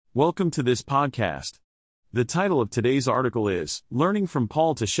Welcome to this podcast. The title of today's article is, Learning from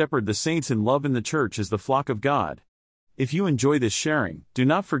Paul to Shepherd the Saints in Love in the Church as the Flock of God. If you enjoy this sharing, do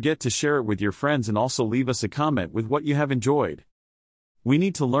not forget to share it with your friends and also leave us a comment with what you have enjoyed. We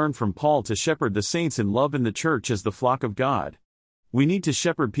need to learn from Paul to shepherd the saints in love in the church as the flock of God. We need to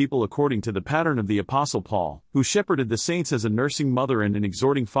shepherd people according to the pattern of the Apostle Paul, who shepherded the saints as a nursing mother and an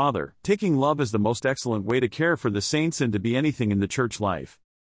exhorting father, taking love as the most excellent way to care for the saints and to be anything in the church life.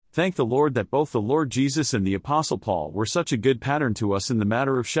 Thank the Lord that both the Lord Jesus and the Apostle Paul were such a good pattern to us in the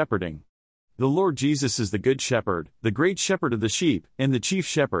matter of shepherding. The Lord Jesus is the good shepherd, the great shepherd of the sheep, and the chief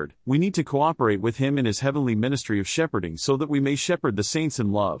shepherd. We need to cooperate with him in his heavenly ministry of shepherding so that we may shepherd the saints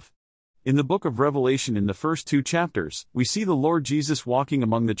in love. In the book of Revelation in the first 2 chapters, we see the Lord Jesus walking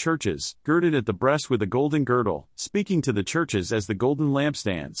among the churches, girded at the breast with a golden girdle, speaking to the churches as the golden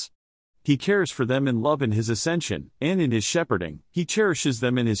lampstands. He cares for them in love in his ascension, and in his shepherding, he cherishes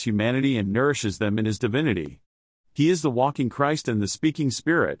them in his humanity and nourishes them in his divinity. He is the walking Christ and the speaking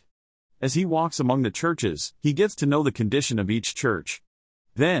Spirit. As he walks among the churches, he gets to know the condition of each church.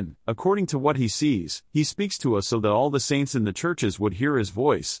 Then, according to what he sees, he speaks to us so that all the saints in the churches would hear his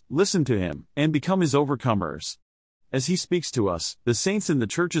voice, listen to him, and become his overcomers. As he speaks to us, the saints in the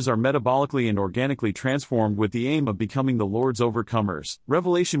churches are metabolically and organically transformed with the aim of becoming the Lord's overcomers.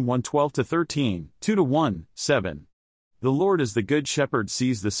 Revelation 1:12-13, 2-1, 7. The Lord as the Good Shepherd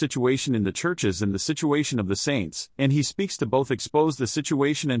sees the situation in the churches and the situation of the saints, and he speaks to both expose the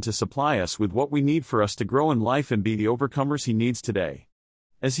situation and to supply us with what we need for us to grow in life and be the overcomers he needs today.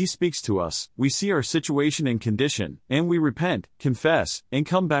 As he speaks to us, we see our situation and condition, and we repent, confess, and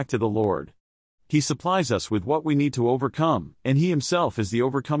come back to the Lord. He supplies us with what we need to overcome, and he himself is the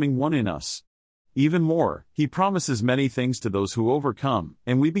overcoming one in us. Even more, he promises many things to those who overcome,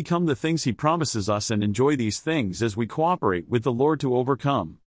 and we become the things he promises us and enjoy these things as we cooperate with the Lord to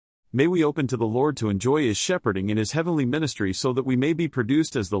overcome. May we open to the Lord to enjoy his shepherding in his heavenly ministry so that we may be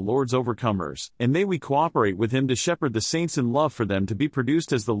produced as the Lord's overcomers, and may we cooperate with him to shepherd the saints in love for them to be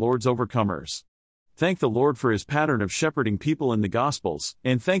produced as the Lord's overcomers. Thank the Lord for his pattern of shepherding people in the Gospels,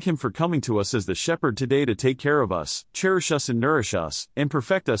 and thank him for coming to us as the shepherd today to take care of us, cherish us and nourish us, and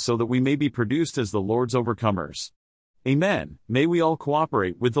perfect us so that we may be produced as the Lord's overcomers. Amen. May we all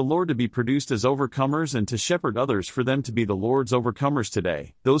cooperate with the Lord to be produced as overcomers and to shepherd others for them to be the Lord's overcomers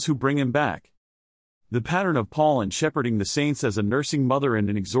today, those who bring him back. The pattern of Paul in shepherding the saints as a nursing mother and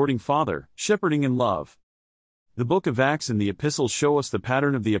an exhorting father, shepherding in love. The book of Acts and the epistles show us the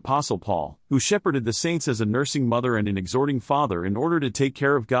pattern of the Apostle Paul, who shepherded the saints as a nursing mother and an exhorting father in order to take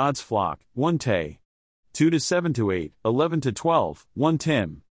care of God's flock. 1 Tim. 2-7-8, 11-12, 1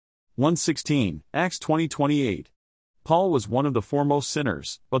 Tim. 1:16, Acts 20:28. Paul was one of the foremost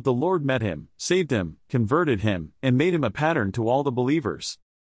sinners, but the Lord met him, saved him, converted him, and made him a pattern to all the believers.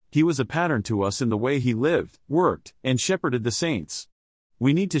 He was a pattern to us in the way he lived, worked, and shepherded the saints.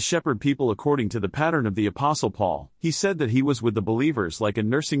 We need to shepherd people according to the pattern of the Apostle Paul. He said that he was with the believers like a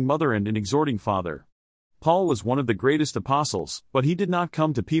nursing mother and an exhorting father. Paul was one of the greatest apostles, but he did not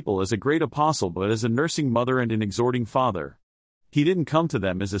come to people as a great apostle but as a nursing mother and an exhorting father. He didn't come to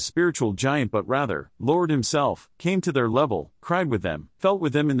them as a spiritual giant but rather, Lord himself, came to their level, cried with them, felt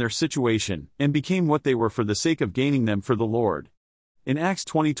with them in their situation, and became what they were for the sake of gaining them for the Lord. In Acts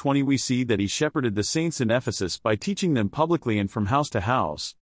 20:20 we see that he shepherded the saints in Ephesus by teaching them publicly and from house to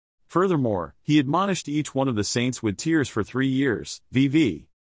house. Furthermore, he admonished each one of the saints with tears for 3 years, VV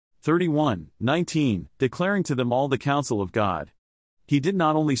 31:19, declaring to them all the counsel of God. He did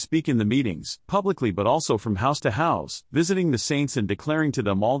not only speak in the meetings, publicly but also from house to house, visiting the saints and declaring to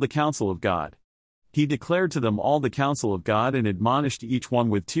them all the counsel of God. He declared to them all the counsel of God and admonished each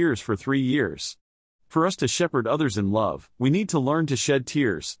one with tears for 3 years. For us to shepherd others in love, we need to learn to shed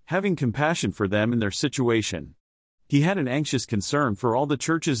tears, having compassion for them and their situation. He had an anxious concern for all the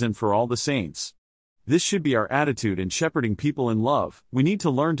churches and for all the saints. This should be our attitude in shepherding people in love. We need to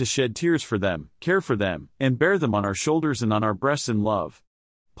learn to shed tears for them, care for them, and bear them on our shoulders and on our breasts in love.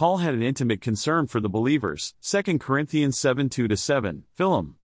 Paul had an intimate concern for the believers, 2 Corinthians 7:2-7,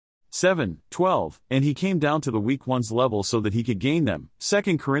 Philem 7:12, and he came down to the weak ones' level so that he could gain them,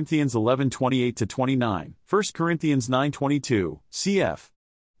 2 Corinthians 11:28-29, 1 Corinthians 9:22, cf.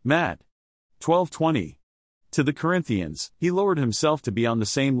 Matt 12:20. To the Corinthians, he lowered himself to be on the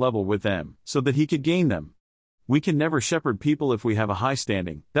same level with them, so that he could gain them. We can never shepherd people if we have a high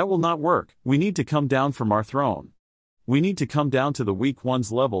standing. That will not work. We need to come down from our throne. We need to come down to the weak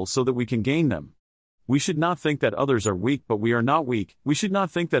ones' level so that we can gain them. We should not think that others are weak but we are not weak. We should not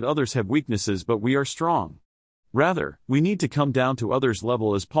think that others have weaknesses but we are strong. Rather, we need to come down to others'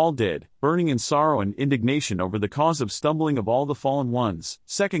 level as Paul did, burning in sorrow and indignation over the cause of stumbling of all the fallen ones.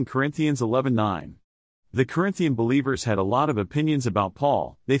 2 Corinthians 11:9. The Corinthian believers had a lot of opinions about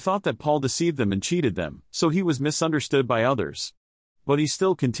Paul. They thought that Paul deceived them and cheated them, so he was misunderstood by others. But he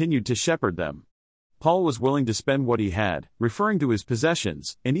still continued to shepherd them. Paul was willing to spend what he had, referring to his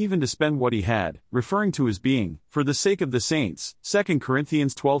possessions, and even to spend what he had, referring to his being, for the sake of the saints. 2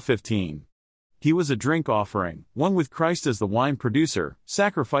 Corinthians 12:15. He was a drink offering, one with Christ as the wine producer,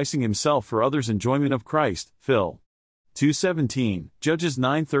 sacrificing himself for others' enjoyment of Christ. Phil. 2:17, Judges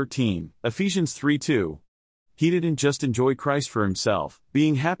 9:13, Ephesians 3:2. He didn't just enjoy Christ for himself,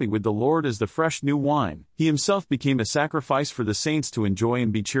 being happy with the Lord as the fresh new wine. He himself became a sacrifice for the saints to enjoy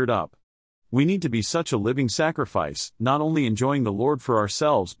and be cheered up. We need to be such a living sacrifice, not only enjoying the Lord for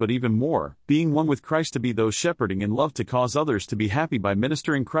ourselves but even more, being one with Christ to be those shepherding in love to cause others to be happy by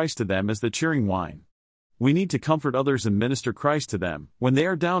ministering Christ to them as the cheering wine. We need to comfort others and minister Christ to them. When they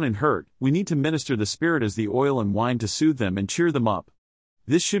are down and hurt, we need to minister the Spirit as the oil and wine to soothe them and cheer them up.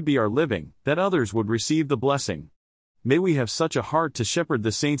 This should be our living, that others would receive the blessing. May we have such a heart to shepherd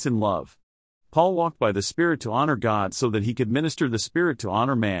the saints in love. Paul walked by the Spirit to honor God so that he could minister the Spirit to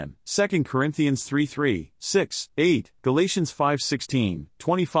honor man. 2 Corinthians 3:3, 6, 8, Galatians 5:16,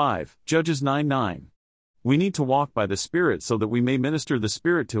 25, Judges 9:9. We need to walk by the Spirit so that we may minister the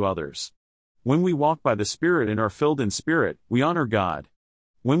Spirit to others. When we walk by the Spirit and are filled in Spirit, we honor God.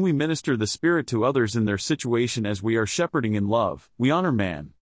 When we minister the Spirit to others in their situation as we are shepherding in love, we honor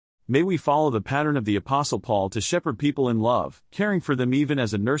man. May we follow the pattern of the Apostle Paul to shepherd people in love, caring for them even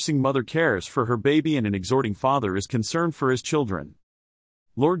as a nursing mother cares for her baby and an exhorting father is concerned for his children.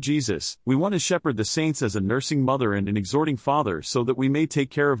 Lord Jesus, we want to shepherd the saints as a nursing mother and an exhorting father so that we may take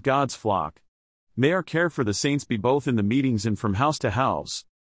care of God's flock. May our care for the saints be both in the meetings and from house to house.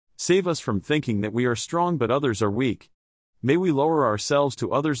 Save us from thinking that we are strong but others are weak. May we lower ourselves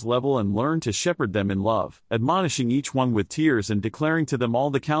to others' level and learn to shepherd them in love, admonishing each one with tears and declaring to them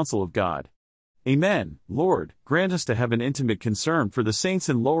all the counsel of God. Amen. Lord, grant us to have an intimate concern for the saints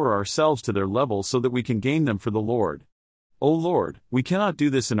and lower ourselves to their level so that we can gain them for the Lord. O Lord, we cannot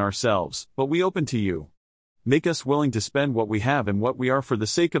do this in ourselves, but we open to you. Make us willing to spend what we have and what we are for the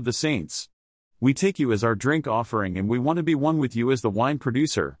sake of the saints. We take you as our drink offering and we want to be one with you as the wine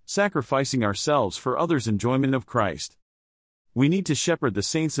producer, sacrificing ourselves for others' enjoyment of Christ. We need to shepherd the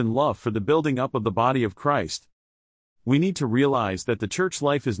saints in love for the building up of the body of Christ. We need to realize that the church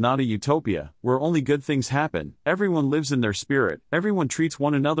life is not a utopia, where only good things happen, everyone lives in their spirit, everyone treats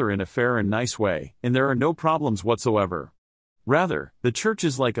one another in a fair and nice way, and there are no problems whatsoever. Rather, the church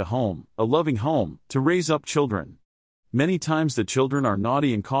is like a home, a loving home, to raise up children. Many times the children are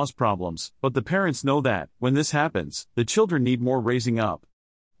naughty and cause problems, but the parents know that, when this happens, the children need more raising up.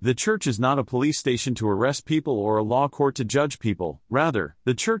 The church is not a police station to arrest people or a law court to judge people. Rather,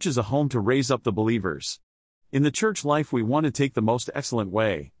 the church is a home to raise up the believers. In the church life we want to take the most excellent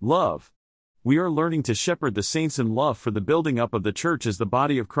way, love. We are learning to shepherd the saints in love for the building up of the church as the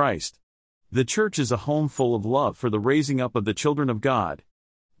body of Christ. The church is a home full of love for the raising up of the children of God.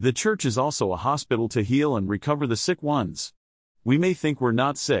 The church is also a hospital to heal and recover the sick ones. We may think we're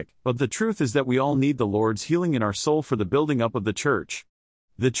not sick, but the truth is that we all need the Lord's healing in our soul for the building up of the church.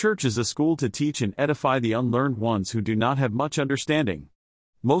 The church is a school to teach and edify the unlearned ones who do not have much understanding.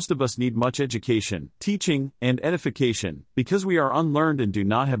 Most of us need much education, teaching, and edification, because we are unlearned and do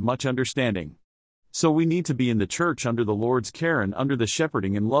not have much understanding. So we need to be in the church under the Lord's care and under the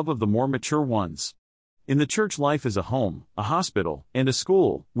shepherding and love of the more mature ones. In the church life as a home, a hospital, and a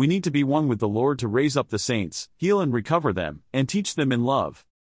school, we need to be one with the Lord to raise up the saints, heal and recover them, and teach them in love.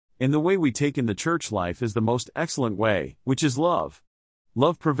 And the way we take in the church life is the most excellent way, which is love.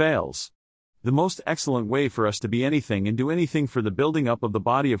 Love prevails. The most excellent way for us to be anything and do anything for the building up of the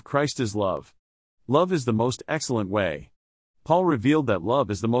body of Christ is love. Love is the most excellent way. Paul revealed that love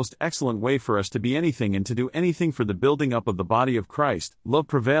is the most excellent way for us to be anything and to do anything for the building up of the body of Christ. Love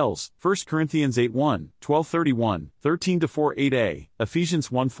prevails. 1 Corinthians 8:1, 12:31, 13-4, 8a, Ephesians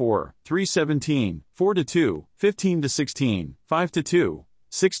 1:4, 3:17, 4-2, 15-16, 5-2.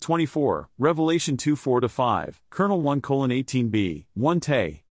 6:24, Revelation 2:4-5, Colonel 1:18b,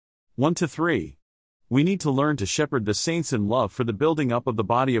 1-te. 1-3. We need to learn to shepherd the saints in love for the building up of the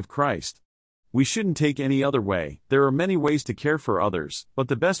body of Christ. We shouldn't take any other way. There are many ways to care for others, but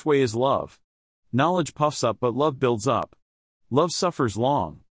the best way is love. Knowledge puffs up but love builds up. Love suffers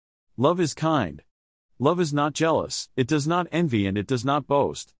long. Love is kind. Love is not jealous, it does not envy and it does not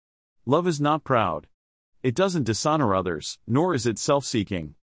boast. Love is not proud. It doesn't dishonor others, nor is it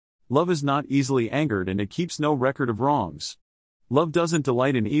self-seeking. Love is not easily angered and it keeps no record of wrongs. Love doesn't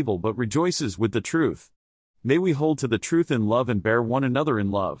delight in evil but rejoices with the truth. May we hold to the truth in love and bear one another in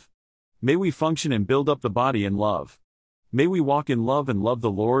love. May we function and build up the body in love. May we walk in love and love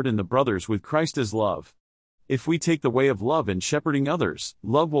the Lord and the brothers with Christ as love. If we take the way of love in shepherding others,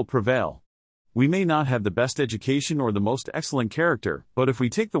 love will prevail. We may not have the best education or the most excellent character, but if we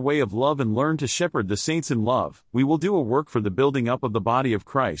take the way of love and learn to shepherd the saints in love, we will do a work for the building up of the body of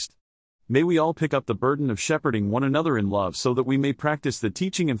Christ. May we all pick up the burden of shepherding one another in love so that we may practice the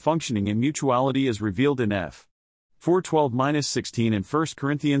teaching and functioning in mutuality as revealed in F. 4:12-16 and 1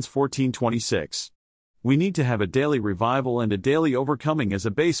 Corinthians 14:26. We need to have a daily revival and a daily overcoming as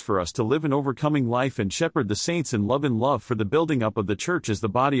a base for us to live an overcoming life and shepherd the saints in love for the building up of the church as the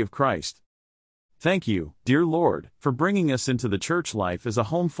body of Christ. Thank you, dear Lord, for bringing us into the church life as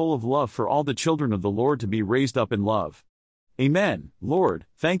a home full of love for all the children of the Lord to be raised up in love. Amen. Lord,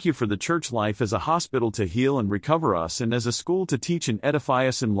 thank you for the church life as a hospital to heal and recover us and as a school to teach and edify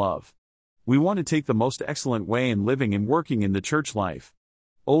us in love. We want to take the most excellent way in living and working in the church life.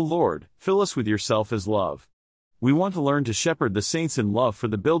 O Lord, fill us with yourself as love. We want to learn to shepherd the saints in love for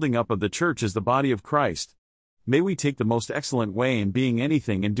the building up of the church as the body of Christ. May we take the most excellent way in being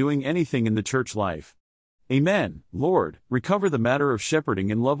anything and doing anything in the church life. Amen. Lord, recover the matter of shepherding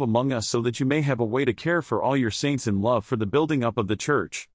in love among us so that you may have a way to care for all your saints in love for the building up of the church.